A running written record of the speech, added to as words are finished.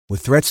With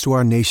threats to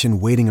our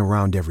nation waiting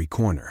around every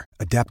corner,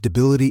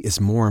 adaptability is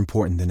more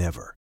important than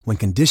ever. When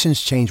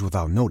conditions change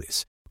without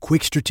notice,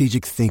 quick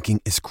strategic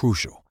thinking is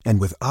crucial.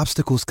 And with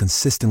obstacles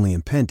consistently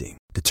impending,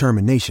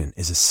 determination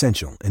is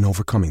essential in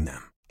overcoming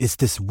them. It's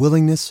this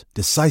willingness,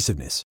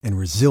 decisiveness, and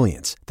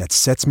resilience that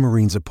sets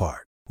Marines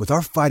apart. With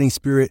our fighting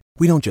spirit,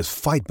 we don't just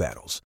fight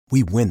battles,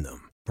 we win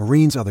them.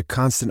 Marines are the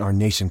constant our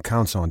nation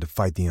counts on to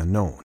fight the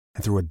unknown.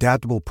 And through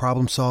adaptable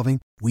problem solving,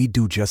 we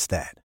do just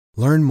that.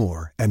 Learn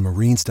more at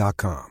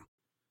marines.com.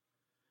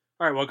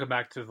 All right, welcome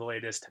back to the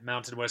latest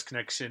Mountain West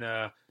Connection.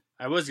 I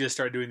was going to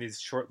start doing these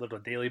short little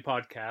daily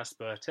podcasts,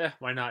 but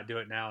why not do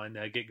it now and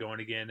get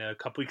going again? A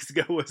couple weeks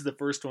ago was the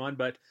first one,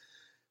 but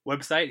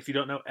website, if you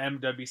don't know,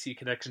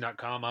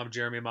 mwcconnection.com. I'm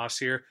Jeremy Moss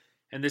here,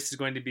 and this is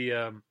going to be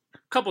a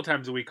couple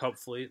times a week,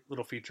 hopefully,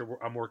 little feature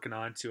I'm working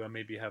on to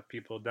maybe have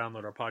people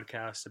download our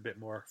podcast a bit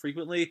more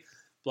frequently.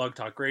 Blog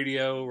Talk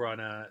Radio, we're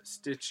on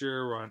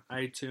Stitcher, we're on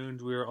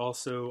iTunes, we're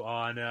also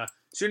on,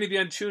 soon to be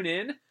on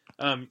TuneIn.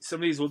 Some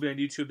of these will be on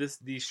YouTube.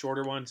 These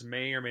shorter ones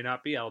may or may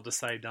not be. I'll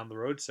decide down the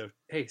road. So,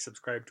 hey,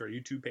 subscribe to our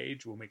YouTube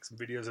page. We'll make some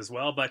videos as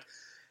well. But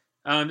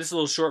this is a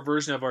little short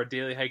version of our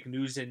Daily Hike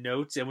news and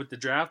notes. And with the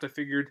draft, I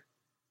figured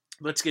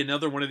let's get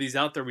another one of these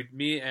out there.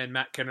 Me and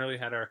Matt Kennerly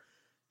had our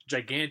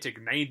gigantic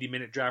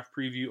 90-minute draft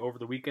preview over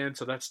the weekend.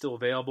 So that's still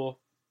available.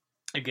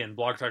 Again,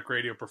 Blog Talk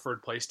Radio,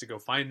 preferred place to go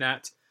find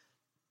that.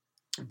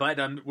 But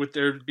with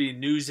there be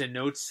news and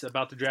notes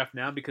about the draft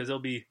now, because there'll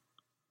be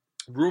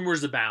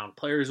rumors abound.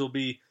 Players will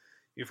be,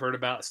 you've heard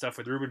about stuff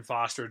with Reuben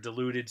Foster,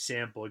 diluted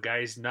sample,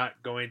 guys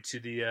not going to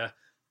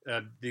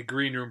the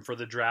green room for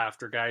the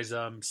draft, or guys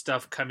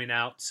stuff coming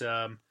out,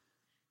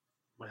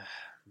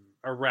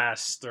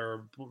 arrest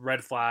or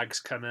red flags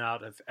coming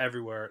out of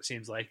everywhere, it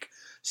seems like.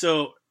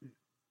 So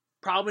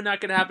probably not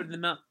going to happen in the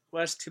Mountain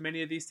West, too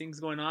many of these things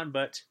going on,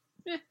 but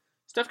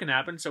stuff can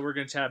happen. So we're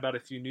going to chat about a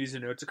few news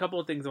and notes. A couple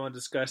of things I want to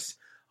discuss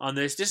on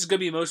this. This is going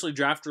to be mostly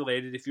draft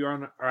related. If you're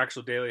on our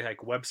actual Daily Hike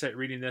website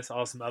reading this, I'll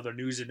have some other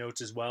news and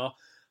notes as well.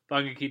 But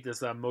I'm going to keep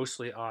this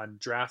mostly on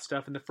draft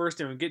stuff. And the first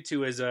thing we'll get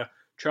to is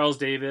Charles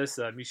Davis.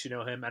 You should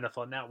know him,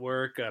 NFL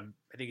Network.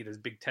 I think he does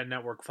Big Ten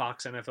Network,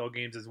 Fox NFL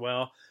games as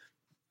well.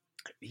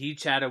 He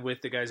chatted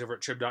with the guys over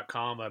at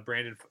Trib.com,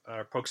 Brandon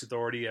Pokes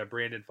Authority,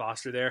 Brandon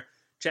Foster there,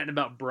 chatting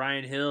about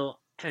Brian Hill.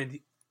 And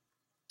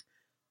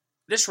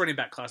this running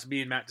back class, me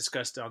and Matt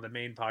discussed on the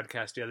main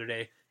podcast the other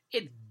day,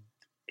 it's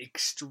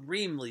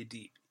extremely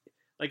deep.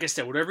 Like I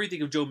said, whatever you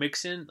think of Joe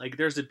Mixon, like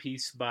there's a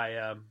piece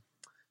by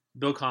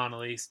Bill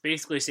Connolly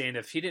basically saying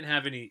if he didn't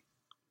have any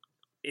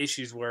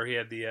issues where he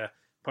had the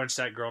punch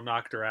that girl,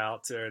 knocked her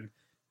out, and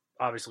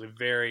obviously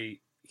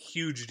very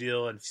huge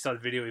deal, and if you saw the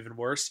video, even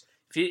worse.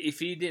 If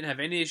he didn't have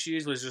any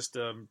issues, was just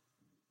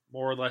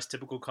more or less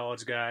typical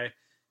college guy,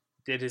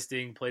 did his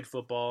thing, played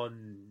football,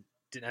 and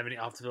didn't have any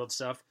off-the-field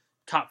stuff,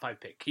 top 5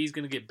 pick. He's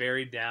going to get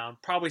buried down,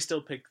 probably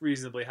still picked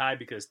reasonably high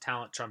because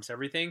talent trumps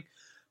everything.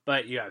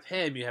 But you have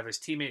him, you have his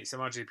teammate,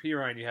 Samaje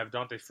Perine, you have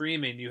Dante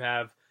Freeman, you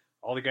have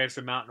all the guys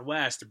from Mountain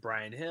West,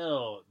 Brian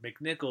Hill,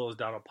 McNichols,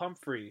 Donald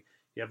Pumphrey,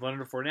 you have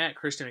Leonard Fournette,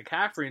 Christian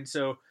McCaffrey. And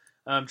so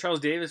Charles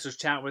Davis was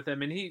chatting with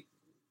him, and he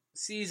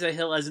sees a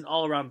Hill as an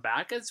all-around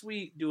back, as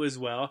we do as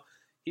well.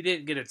 He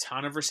didn't get a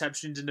ton of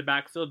receptions in the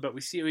backfield, but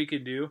we see what he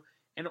can do.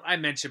 And I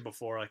mentioned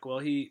before, like, well,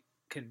 he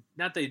can,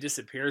 not that he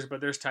disappears,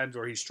 but there's times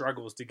where he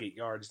struggles to get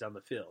yards down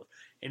the field.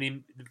 And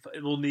he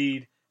will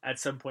need, at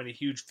some point, a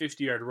huge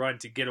 50-yard run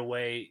to get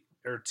away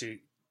or to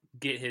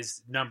get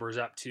his numbers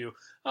up to,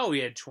 he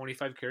had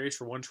 25 carries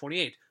for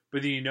 128.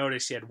 But then you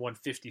notice he had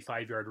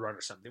 155-yard run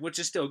or something, which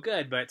is still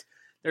good. But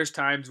there's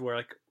times where,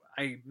 like,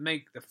 I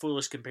make the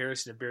foolish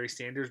comparison to Barry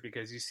Sanders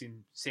because you've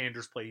seen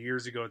Sanders play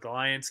years ago with the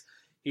Lions.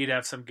 He'd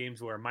have some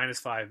games where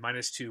 -5,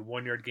 -2,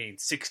 1-yard gain,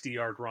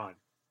 60-yard run.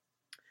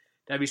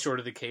 That'd be sort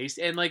of the case.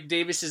 And like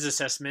Davis's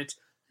assessment,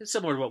 it's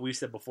similar to what we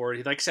said before.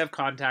 He likes to have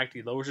contact.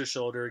 He lowers his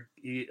shoulder.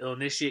 He'll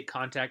initiate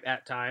contact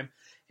at time.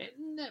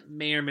 And that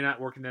may or may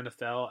not work in the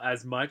NFL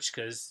as much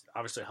because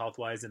obviously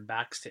health-wise and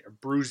backs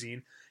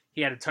bruising.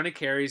 He had a ton of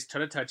carries,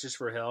 ton of touches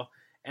for Hill.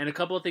 And a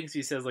couple of things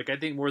he says, like I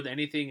think more than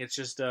anything, it's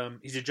just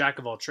he's a jack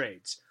of all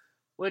trades.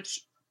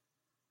 Which,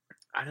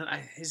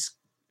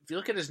 if you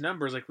look at his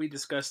numbers, like we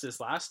discussed this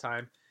last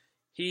time,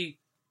 he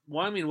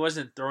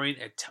wasn't throwing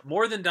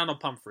more than Donald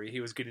Pumphrey.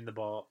 He was getting the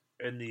ball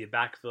in the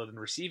backfield and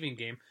receiving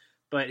game.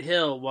 But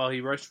Hill, while he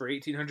rushed for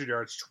 1,800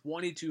 yards,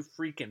 22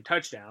 freaking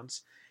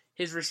touchdowns,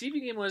 his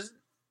receiving game was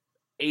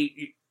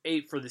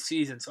eight for the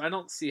season. So I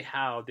don't see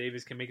how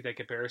Davis can make that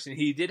comparison.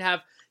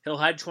 Hill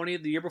had 20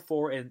 the year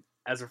before, and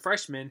as a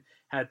freshman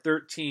had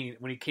 13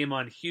 when he came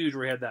on huge,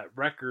 where he had that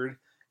record.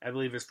 I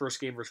believe his first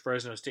game versus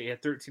Fresno State, he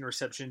had 13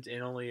 receptions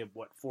in only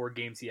 4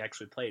 games he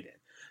actually played in.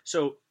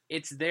 So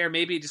it's there.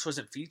 Maybe it just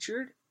wasn't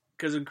featured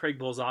because in Craig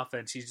Bull's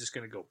offense, he's just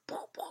going to go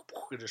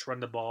and just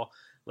run the ball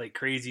like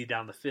crazy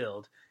down the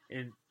field.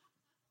 And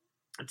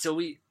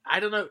so I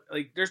don't know.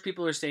 Like, there's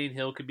people who are saying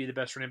Hill could be the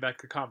best running back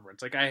in the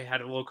conference. Like, I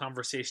had a little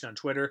conversation on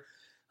Twitter,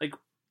 like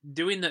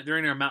doing that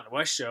during our Mountain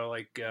West show,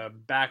 like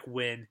back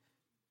when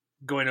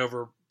going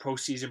over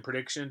postseason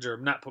predictions, or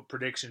not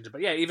predictions,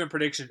 but yeah, even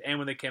predictions. And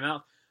when they came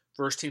out,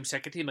 first team,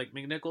 second team, like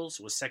McNichols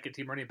was second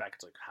team running back.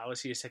 It's like, how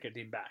is he a second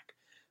team back?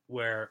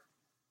 Where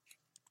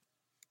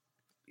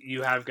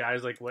you have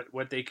guys like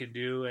what they can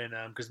do, and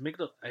because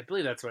I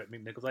believe that's what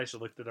McNichols. I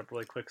should look it up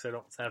really quick so I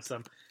don't have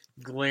some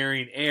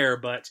glaring error.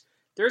 But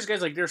there's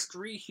guys like there's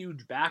three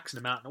huge backs in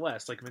the Mountain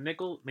West. Like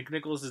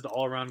McNichols is the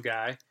all around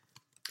guy,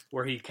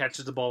 where he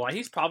catches the ball.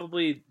 He's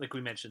probably, like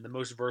we mentioned, the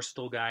most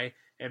versatile guy,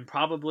 and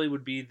probably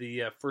would be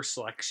the first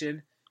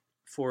selection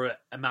for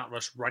a Mountain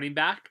West running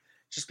back,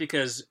 just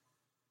because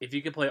if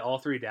you can play all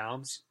three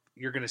downs,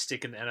 you're going to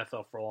stick in the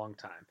NFL for a long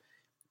time.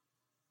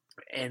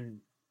 And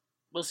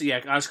we'll see.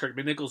 Yeah, I was correct.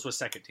 McNichols was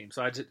second team,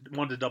 so I just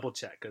wanted to double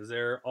check because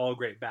they're all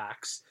great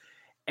backs.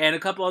 And a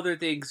couple other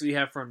things we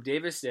have from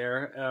Davis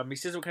there. He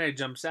says what kind of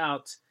jumps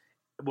out,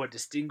 what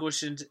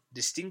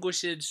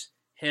distinguishes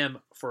him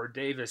for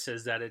Davis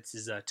is that it's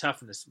his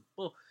toughness.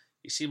 Well,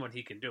 you see what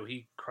he can do.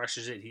 He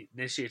crushes it. He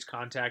initiates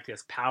contact. He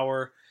has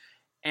power.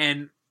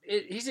 And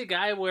he's a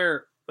guy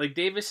where, like,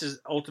 Davis's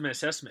ultimate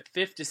assessment,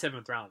 5th to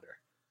 7th rounder.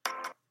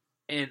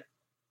 And,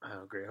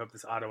 oh, great. I hope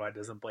this auto ad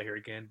doesn't play here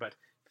again. But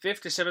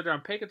 5th to 7th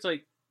round pick, it's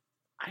like,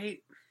 I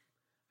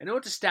know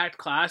it's a stacked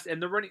class,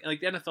 and the running,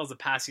 like, the NFL is a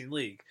passing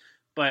league.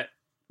 But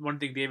one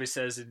thing Davis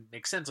says, and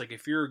makes sense, like,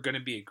 if you're going to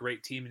be a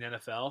great team in the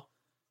NFL,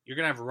 you're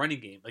going to have a running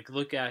game. Like,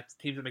 look at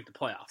teams that make the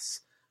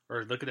playoffs.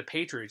 Or look at the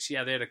Patriots.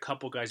 Yeah, they had a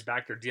couple guys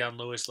back there, Deion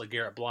Lewis,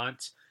 LeGarrette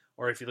Blount.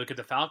 Or if you look at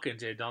the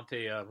Falcons, they had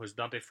Dante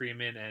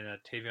Freeman and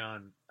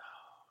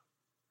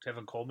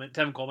Tevin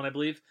Coleman, I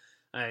believe.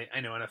 I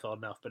know NFL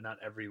enough, but not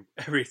every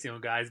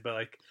single guys. But,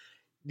 like,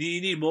 you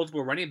need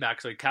multiple running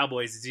backs. Like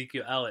Cowboys,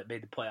 Ezekiel Elliott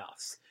made the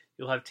playoffs.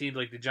 You'll have teams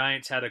like the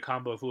Giants had a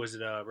combo of, who was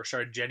it,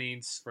 Rashard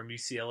Jennings from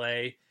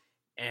UCLA.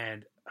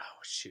 And,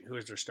 who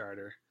was their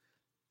starter?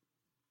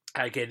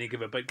 I can't think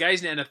of it. But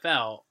guys in the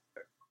NFL,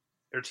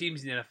 or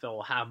teams in the NFL,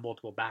 will have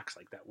multiple backs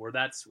like that, where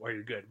that's where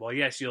you're good. Well,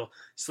 yes, you'll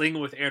sling it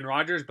with Aaron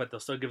Rodgers, but they'll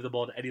still give the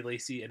ball to Eddie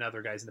Lacy and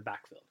other guys in the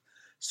backfield.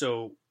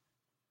 So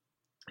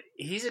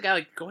he's a guy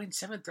like going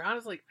 7th round.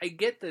 Is like, I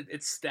get that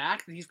it's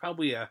stacked, and he's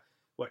probably a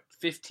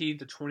 15th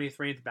to 20th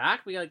ranked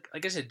back. But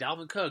like I said,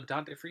 Dalvin Cook,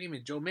 Dante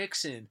Freeman, Joe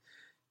Mixon,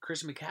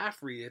 Chris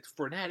McCaffrey, it's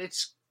Fournette.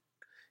 It's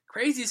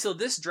crazy. So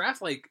this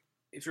draft, like,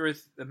 if you're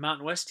with the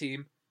Mountain West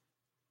team,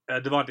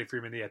 Devontae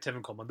Freeman, yeah,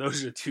 Tevin Coleman.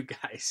 Those are the two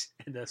guys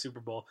in the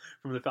Super Bowl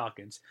from the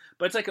Falcons.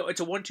 But it's like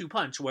it's a 1-2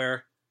 punch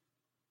where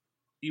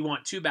you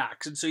want two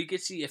backs, and so you can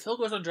see if Hill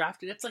goes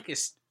undrafted, it's like a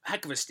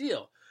heck of a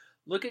steal.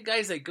 Look at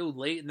guys that go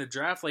late in the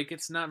draft. Like,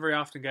 it's not very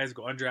often guys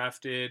go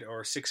undrafted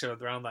or 6th,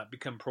 7th round that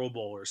become Pro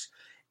Bowlers.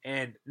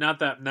 And not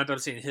that I'm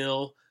saying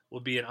Hill will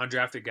be an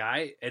undrafted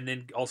guy and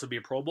then also be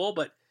a Pro Bowl,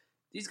 but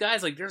these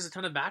guys, like, there's a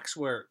ton of backs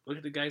where, look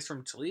at the guys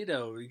from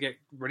Toledo. You get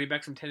running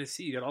backs from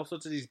Tennessee. You got all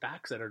sorts of these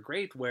backs that are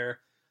great where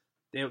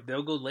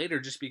they'll go later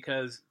just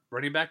because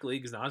running back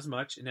league is not as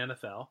much in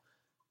NFL,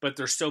 but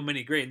there's so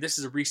many great. And this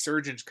is a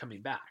resurgence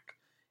coming back.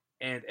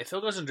 And if Hill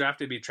goes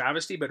undrafted, it'd be a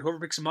travesty, but whoever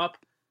picks him up,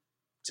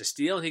 it's a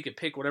steal, and he can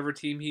pick whatever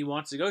team he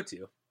wants to go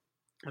to.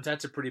 But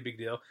that's a pretty big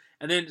deal.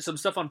 And then some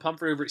stuff on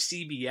Pumphrey over at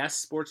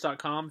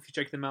CBSSports.com. If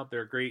you check them out,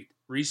 they're a great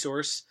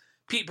resource.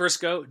 Pete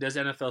Briscoe does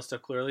NFL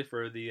stuff clearly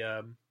for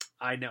the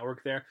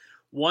iNetwork there.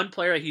 One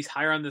player that he's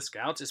higher on the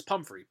scouts is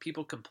Pumphrey.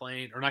 People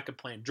complain, or not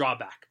complain,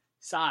 drawback.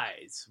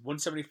 Size,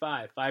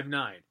 175,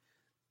 5'9".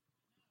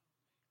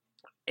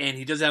 And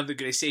he doesn't have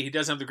he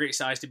doesn't have the great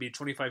size to be a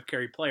 25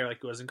 carry player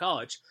like he was in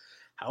college.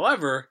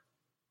 However,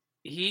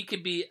 he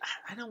could be,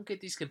 I don't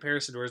get these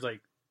comparisons where it's like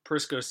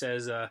Prisco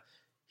says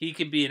he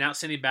could be an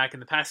outstanding back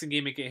in the passing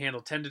game and can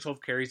handle 10 to 12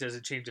 carries as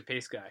a change of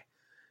pace guy.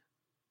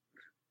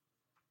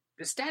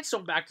 The stats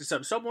don't back this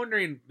up. So I'm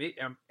wondering,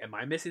 am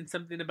I missing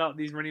something about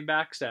these running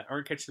backs that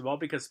aren't catching the ball?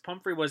 Because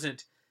Pumphrey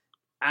wasn't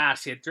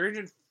asked. He had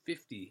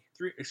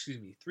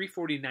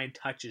 349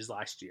 touches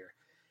last year.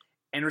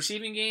 And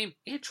receiving game,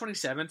 he had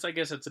 27, so I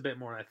guess that's a bit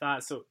more than I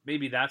thought. So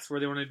maybe that's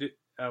where they want to do,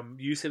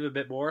 use him a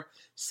bit more.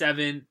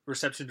 7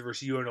 receptions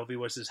versus UNLV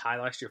was his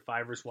high last year,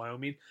 5 versus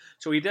Wyoming.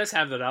 So he does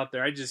have that out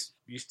there. I just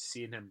used to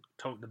seeing him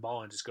toting the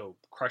ball and just go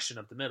crushing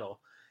up the middle.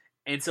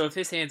 And so if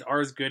his hands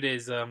are as good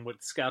as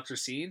what scouts are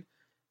seeing,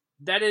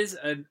 that is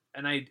an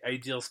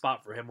ideal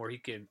spot for him where he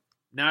can,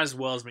 not as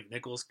well as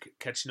McNichols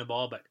catching the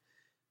ball, but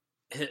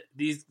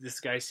this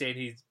guy's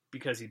saying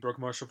because he broke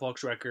Marshall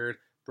Faulk's record,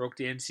 broke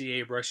the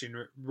NCAA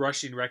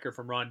rushing record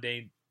from Ron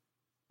Dane,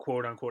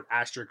 quote unquote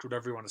asterisk,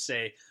 whatever you want to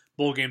say,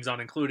 bowl games not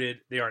included.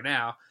 They are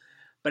now,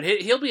 but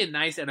he'll be a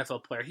nice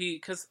NFL player.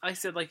 Because I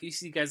said, like, you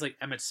see guys like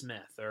Emmitt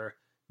Smith or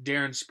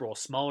Darren Sproles,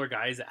 smaller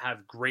guys that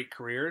have great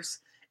careers.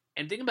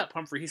 And think about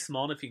Pumphrey, he's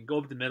small enough he can go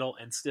up the middle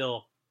and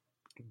still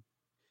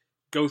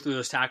go through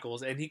those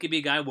tackles, and he could be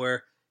a guy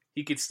where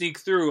he could sneak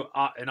through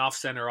an off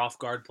center, off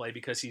guard play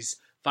because he's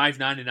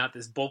 5'9" and not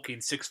this bulking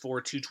 6'4",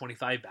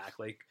 225 back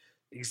like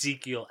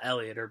Ezekiel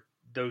Elliott or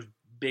those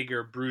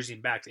bigger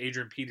bruising backs,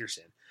 Adrian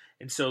Peterson.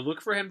 And so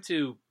look for him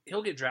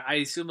he'll get drafted. I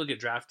assume he'll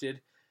get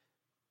drafted.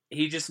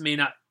 He just may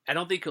not, I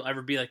don't think he'll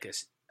ever be like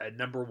a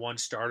number one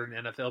starter in the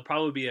NFL. It'll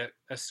probably be a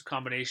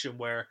combination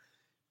where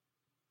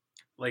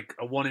like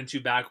a 1 and 2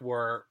 back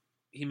where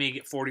he may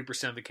get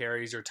 40% of the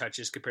carries or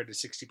touches compared to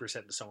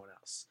 60% to someone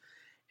else.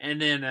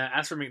 And then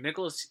as for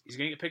McNichols, he's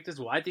going to get picked as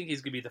well. I think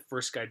he's going to be the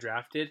first guy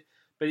drafted.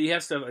 But he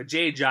has to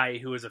Jay Ajayi,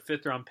 who was a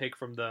 5th-round pick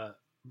from the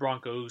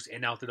Broncos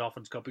and out the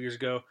Dolphins a couple years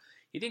ago.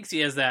 He thinks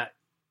he has that,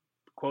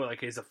 quote, like,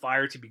 he has a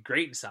fire to be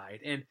great inside.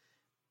 And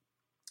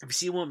if you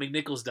see what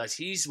McNichols does,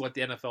 he's what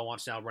the NFL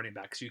wants now, running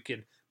back. So you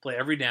can play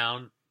every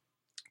down,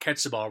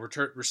 catch the ball,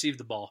 receive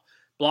the ball.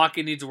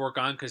 Blocking needs to work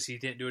on because he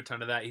didn't do a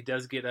ton of that. He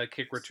does get a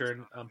kick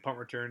return, punt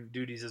return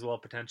duties as well,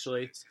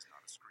 potentially.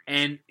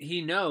 And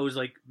he knows,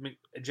 like,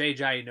 Jay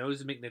Ajayi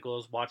knows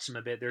McNichols, watched him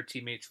a bit. They're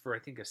teammates for, I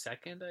think, a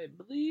second, I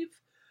believe.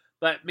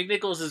 But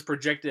McNichols is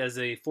projected as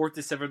a 4th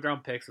to 7th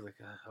round pick. So, like,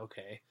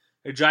 okay.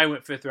 Ajayi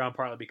went 5th round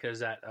partly because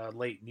that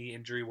late knee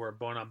injury were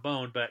bone on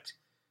bone. But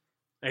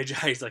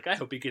Ajayi's like, I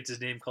hope he gets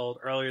his name called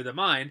earlier than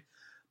mine.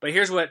 But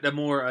here's what the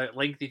more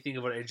lengthy thing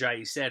of what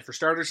Ajayi said. For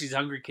starters, he's a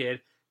hungry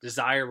kid.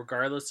 Desire,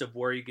 regardless of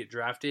where you get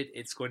drafted,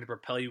 it's going to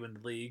propel you in the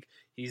league.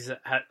 He's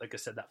had, like I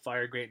said, that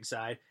fire great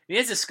inside. And he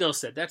has a skill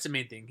set. That's the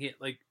main thing.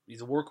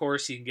 He's a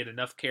workhorse. He can get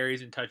enough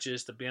carries and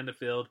touches to be on the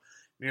field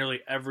nearly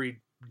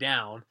every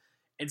down.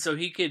 And so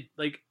he could,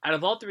 like, out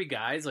of all 3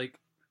 guys, like,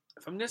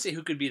 if I'm going to say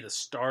who could be the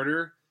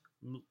starter,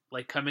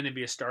 like, come in and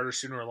be a starter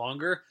sooner or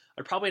longer,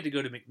 I'd probably have to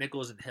go to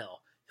McNichols and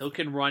Hill. Hill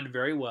can run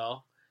very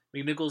well.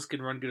 McNichols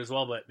can run good as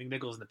well, but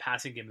McNichols in the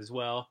passing game as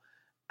well.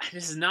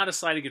 This is not a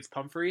slide against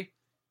Pumphrey.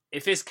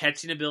 If his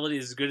catching ability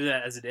is as good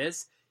as it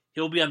is,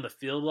 he'll be on the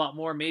field a lot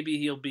more. Maybe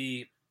he could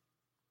be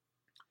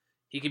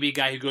a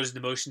guy who goes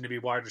into motion to be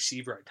wide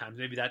receiver at times.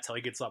 Maybe that's how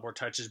he gets a lot more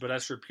touches. But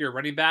as for pure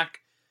running back,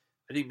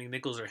 I think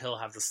McNichols or Hill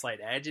have the slight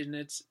edge, and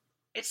it's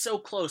so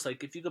close.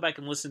 Like, if you go back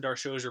and listen to our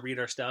shows or read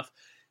our stuff,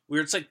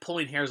 it's like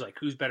pulling hairs, like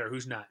who's better,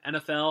 who's not.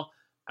 NFL,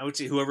 I would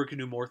say whoever can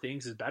do more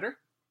things is better,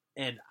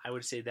 and I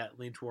would say that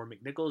lean toward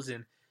McNichols.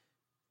 And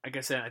like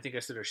I said, I think I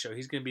said our show,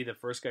 he's going to be the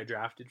first guy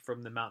drafted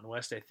from the Mountain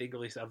West, I think, at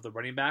least of the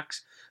running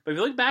backs. But if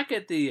you look back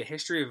at the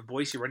history of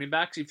Boise running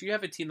backs, if you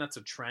have a team that's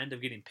a trend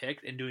of getting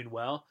picked and doing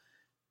well,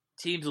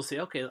 teams will say,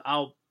 okay,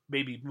 I'll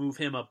maybe move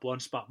him up one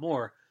spot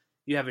more.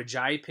 You have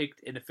Ajayi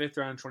picked in the 5th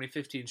round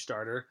 2015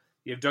 starter.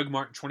 You have Doug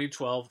Martin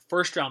 2012,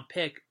 1st-round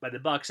pick by the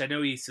Bucs. I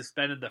know he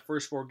suspended the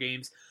first 4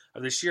 games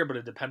of this year, but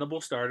a dependable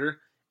starter.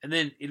 And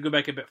then you'd go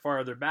back a bit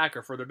further back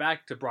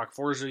to Brock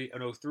Forsley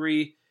in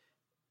 03,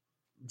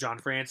 John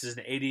Francis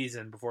in the 80s,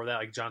 and before that,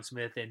 like John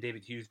Smith and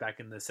David Hughes back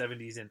in the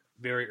 70s and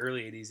very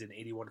early 80s and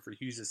 81 for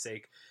Hughes'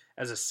 sake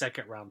as a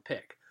 2nd-round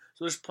pick.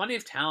 So there's plenty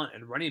of talent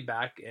and running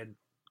back, and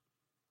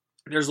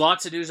there's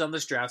lots of news on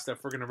this draft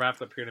stuff. We're going to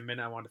wrap up here in a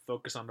minute. I want to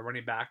focus on the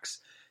running backs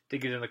to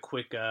get in a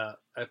quick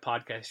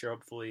podcast here.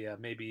 Hopefully,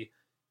 maybe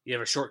you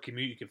have a short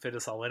commute. You can fit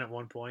us all in at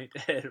one point,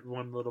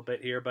 one little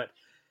bit here. But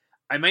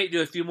I might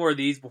do a few more of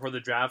these before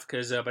the draft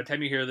because by the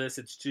time you hear this,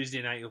 it's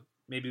Tuesday night.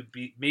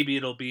 Maybe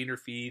it'll be in your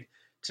feed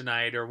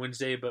tonight or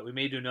Wednesday, but we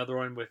may do another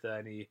one with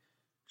any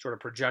sort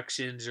of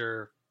projections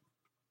or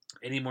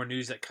any more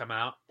news that come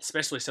out,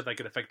 especially stuff that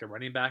could affect the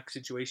running back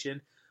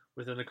situation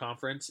within the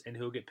conference and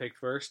who'll get picked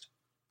first.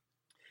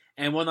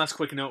 And one last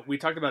quick note, we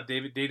talked about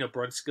Daniel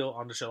Brunskill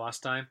on the show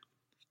last time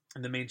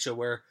in the main show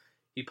where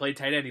he played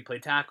tight end, he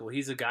played tackle.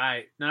 He's a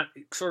guy, not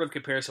sort of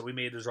comparison we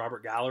made, there's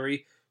Robert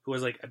Gallery, who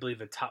was, like, I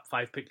believe a top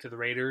 5 pick to the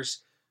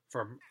Raiders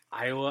from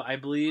Iowa, I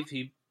believe.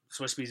 He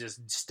supposed to be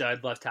just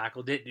stud left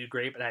tackle, didn't do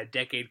great, but had a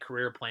decade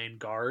career playing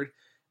guard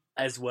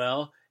as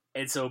well.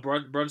 And so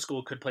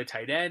Brunskill could play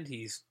tight end.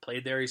 He's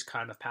played there. He's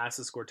kind of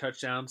passes, scored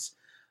touchdowns.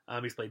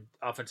 He's played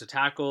offensive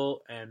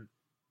tackle, and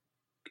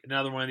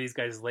another one of these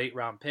guys late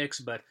round picks.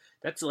 But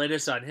that's the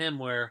latest on him.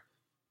 Where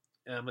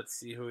let's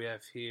see who we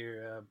have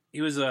here.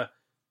 He was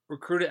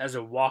recruited as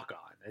a walk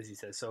on, as he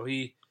says. So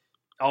he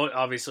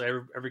obviously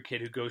every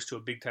kid who goes to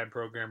a big time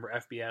program or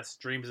FBS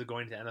dreams of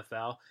going to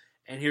NFL.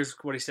 And here's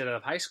what he said out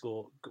of high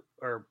school,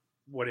 or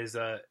what his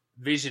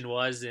vision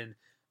was out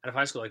of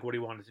high school, like what he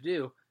wanted to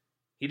do.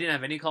 He didn't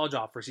have any college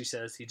offers, he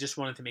says. He just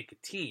wanted to make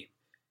a team.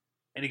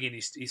 And again,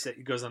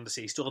 he goes on to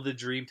say he still had the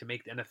dream to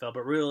make the NFL,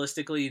 but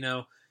realistically,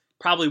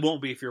 probably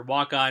won't be if you're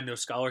walk-on, no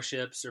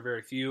scholarships, or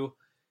very few.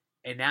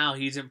 And now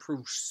he's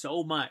improved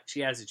so much, he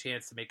has a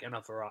chance to make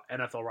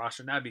NFL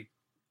roster. And that'd be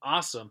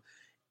awesome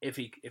if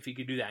he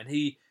could do that. And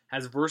he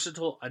has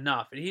versatile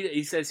enough. And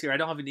he says here, I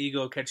don't have an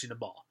ego catching the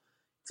ball.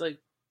 It's like,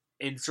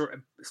 and sort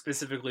of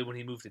specifically when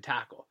he moved to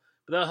tackle.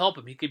 But that'll help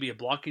him. He could be a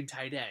blocking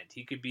tight end.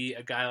 He could be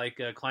a guy like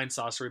Klein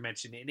Saucer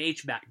mentioned, an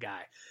H-back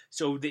guy.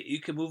 So that you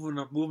can move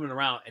him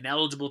around, an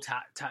eligible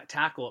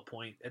tackle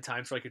at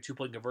times for like a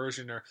 2-point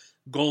conversion or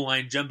goal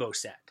line jumbo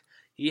set.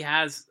 He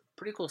has a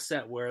pretty cool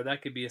set where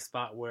that could be a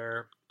spot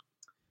where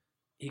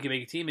he can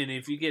make a team. And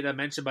if you get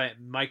mentioned by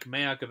Mike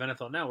Mayock of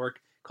NFL Network,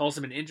 calls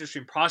him an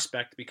interesting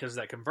prospect because of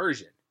that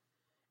conversion.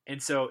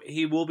 And so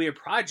he will be a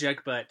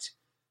project, but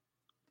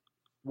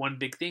one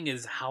big thing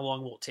is how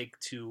long will it take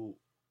to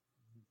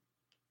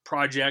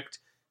project,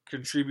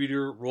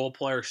 contributor, role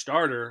player,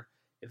 starter.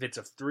 If it's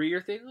a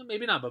 3-year thing,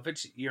 maybe not, but if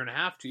it's a year and a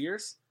half, 2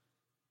 years,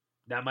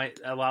 that might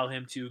allow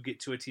him to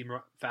get to a team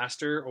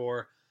faster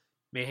or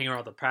may hang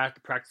around the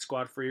practice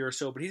squad for a year or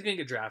so, but he's going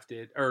to get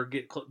drafted or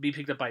be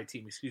picked up by a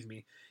team. Excuse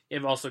me. You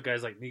have also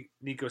guys like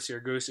Nico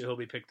Siragusa, who'll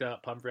be picked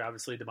up. Pumphrey,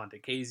 obviously,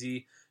 Devontae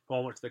Casey, who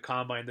all went to the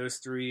combine. Those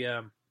three.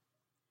 And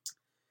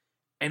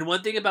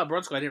one thing about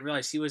Brunskill, I didn't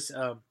realize he was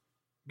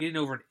getting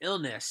over an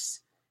illness,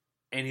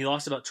 and he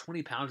lost about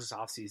 20 pounds this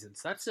offseason.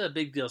 So that's a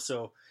big deal.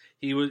 So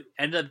he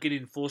ended up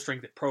getting full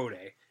strength at Pro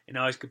Day, and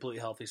now he's completely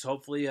healthy. So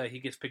hopefully he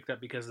gets picked up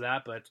because of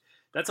that. But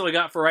that's all we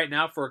got for right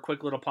now for a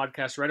quick little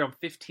podcast, right on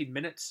 15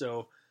 minutes.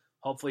 So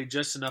hopefully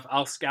just enough.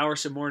 I'll scour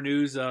some more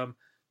news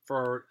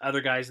for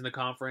other guys in the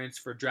conference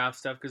for draft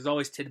stuff, because there's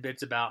always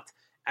tidbits about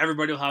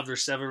everybody will have their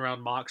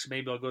 7-round mocks.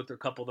 Maybe I'll go through a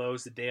couple of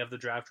those the day of the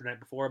draft or night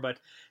before. But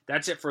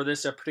that's it for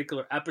this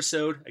particular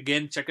episode.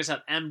 Again, check us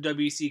out,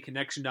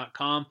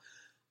 mwcconnection.com.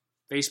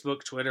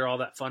 Facebook, Twitter, all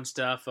that fun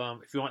stuff.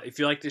 If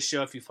you like this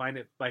show, if you find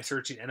it by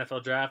searching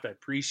NFL Draft, I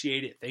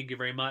appreciate it. Thank you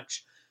very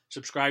much.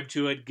 Subscribe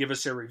to it. Give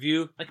us a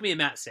review. Like me and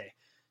Matt say,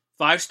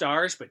 5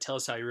 stars, but tell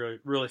us how you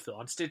really feel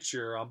on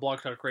Stitcher, on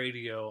Blog Talk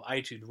Radio,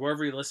 iTunes,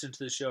 wherever you listen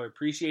to the show. I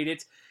appreciate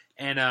it.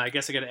 And I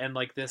guess I got to end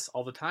like this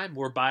all the time.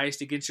 We're biased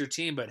against your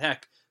team, but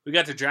heck, we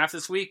got to draft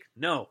this week?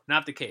 No,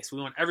 not the case.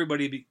 We want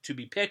everybody to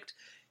be picked.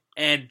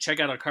 And check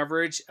out our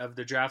coverage of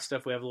the draft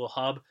stuff. We have a little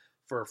hub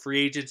for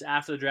free agents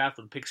after the draft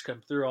when picks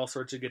come through. All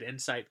sorts of good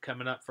insight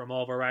coming up from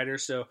all of our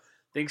writers. So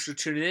thanks for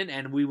tuning in,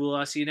 and we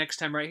will see you next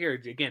time right here.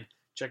 Again,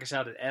 check us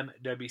out at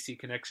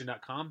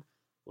mwcconnection.com.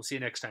 We'll see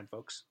you next time,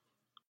 folks.